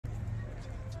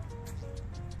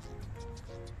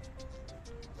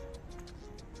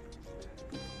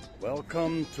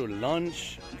Welcome to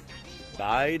Lunch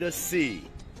by the Sea.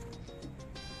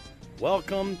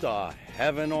 Welcome to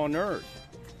Heaven on Earth,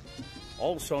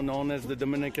 also known as the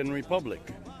Dominican Republic.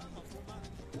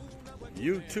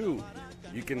 You too,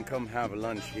 you can come have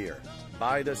lunch here,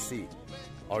 by the sea.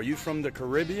 Are you from the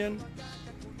Caribbean?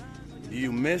 Do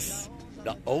you miss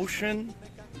the ocean?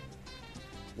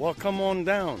 Well, come on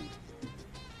down.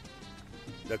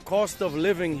 The cost of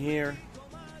living here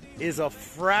is a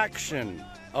fraction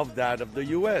of that of the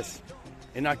U.S.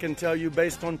 And I can tell you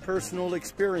based on personal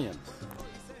experience.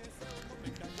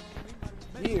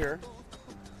 Here,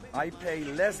 I pay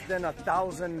less than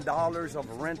 $1,000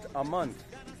 of rent a month.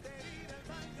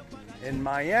 In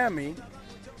Miami,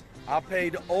 I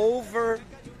paid over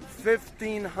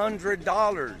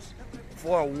 $1,500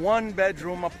 for a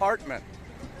one-bedroom apartment.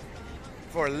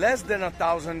 For less than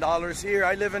 $1,000 here,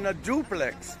 I live in a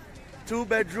duplex,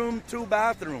 2-bedroom, 2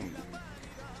 bathrooms.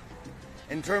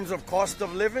 In terms of cost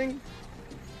of living,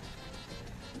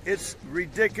 it's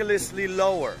ridiculously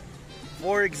lower.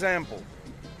 For example,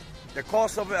 the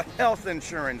cost of a health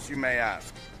insurance, you may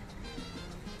ask.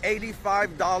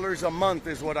 $85 a month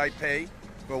is what I pay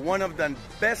for one of the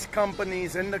best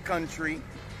companies in the country.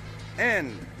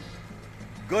 And,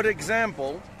 good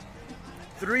example,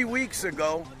 3 weeks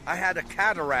ago, I had a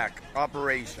cataract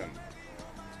operation.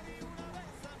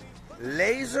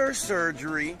 Laser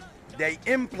surgery, they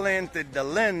implanted the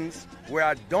lens where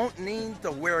I don't need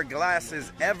to wear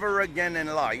glasses ever again in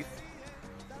life.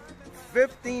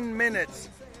 15 minutes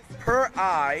per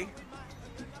eye.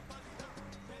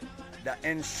 The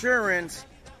insurance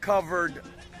covered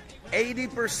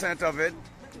 80% of it,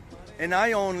 and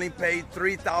I only paid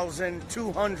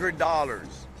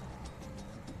 $3,200.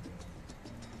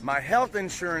 My health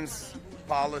insurance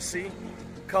policy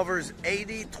covers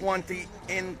 80/20,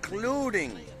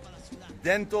 including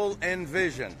dental and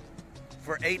vision,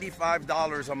 for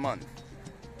 $85 a month.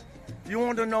 If you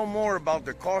want to know more about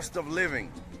the cost of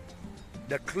living,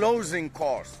 the closing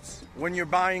costs when you're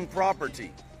buying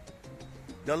property,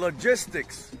 the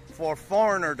logistics for a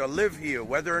foreigner to live here,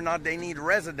 whether or not they need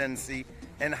residency,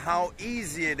 and how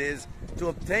easy it is to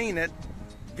obtain it,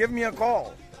 give me a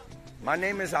call. My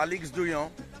name is Alix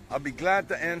Douillon. I'll be glad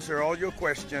to answer all your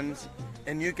questions,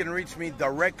 and you can reach me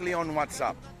directly on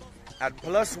WhatsApp at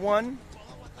 +1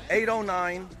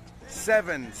 809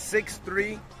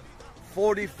 763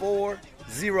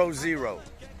 4400.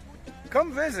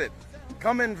 Come visit,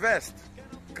 come invest,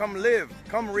 come live,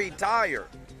 come retire.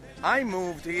 I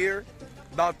moved here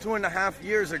about 2.5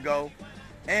 years ago,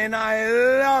 and I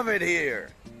love it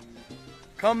here.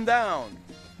 Come down,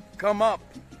 come up,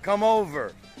 come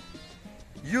over.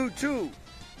 You too,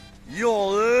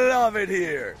 you'll love it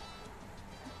here.